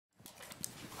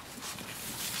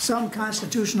Some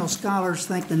constitutional scholars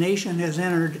think the nation has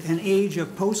entered an age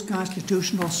of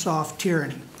post-constitutional soft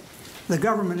tyranny. The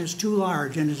government is too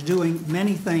large and is doing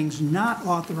many things not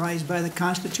authorized by the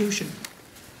Constitution.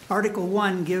 Article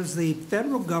 1 gives the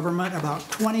federal government about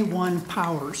 21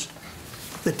 powers.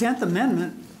 The 10th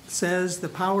Amendment says the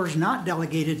powers not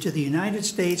delegated to the United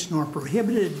States nor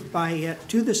prohibited by it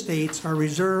to the states are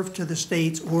reserved to the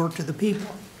states or to the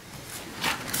people.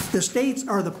 The states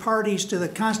are the parties to the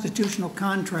constitutional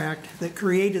contract that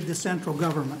created the central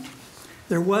government.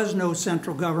 There was no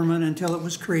central government until it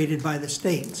was created by the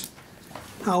states.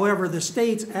 However, the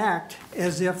states act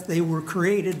as if they were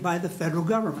created by the federal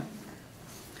government.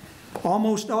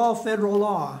 Almost all federal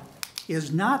law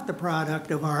is not the product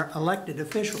of our elected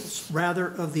officials, rather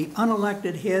of the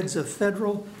unelected heads of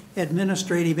federal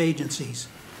administrative agencies.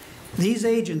 These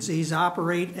agencies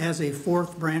operate as a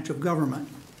fourth branch of government.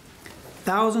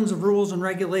 Thousands of rules and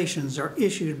regulations are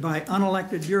issued by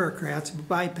unelected bureaucrats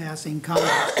bypassing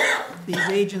Congress. These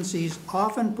agencies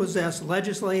often possess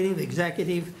legislative,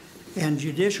 executive, and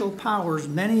judicial powers,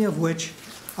 many of which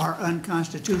are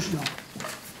unconstitutional.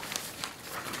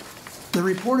 The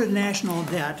reported national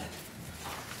debt,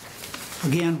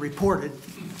 again reported,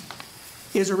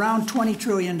 is around $20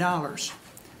 trillion.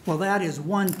 Well, that is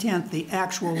 1/10 the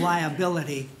actual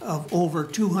liability of over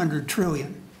 $200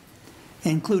 trillion,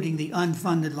 including the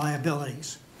unfunded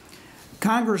liabilities.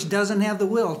 Congress doesn't have the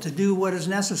will to do what is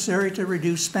necessary to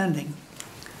reduce spending.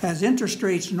 As interest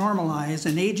rates normalize,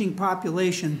 an aging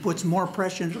population puts more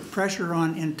pressure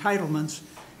on entitlements.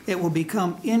 It will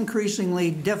become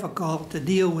increasingly difficult to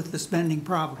deal with the spending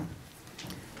problem.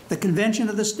 The Convention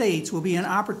of the States will be an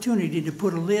opportunity to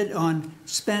put a lid on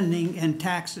spending and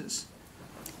taxes.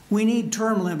 We need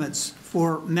term limits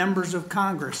for members of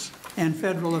Congress and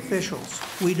federal officials.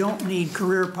 We don't need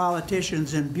career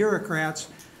politicians and bureaucrats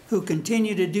who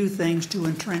continue to do things to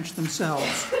entrench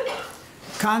themselves.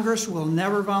 Congress will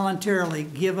never voluntarily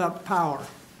give up power.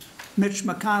 Mitch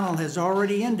McConnell has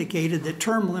already indicated that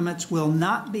term limits will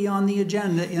not be on the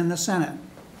agenda in the Senate.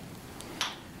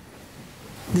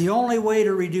 The only way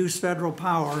to reduce federal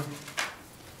power,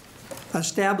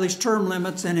 establish term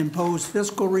limits and impose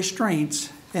fiscal restraints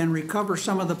and recover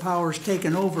some of the powers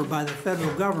taken over by the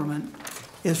federal government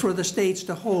is for the states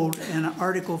to hold an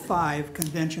Article 5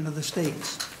 Convention of the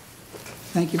States.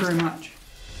 Thank you very much.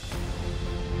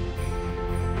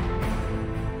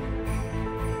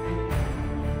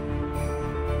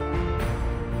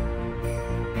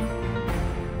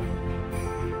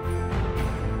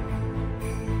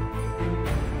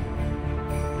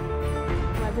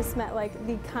 I've just met like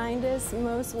the kindest,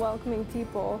 most welcoming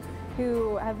people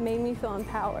who have made me feel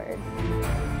empowered.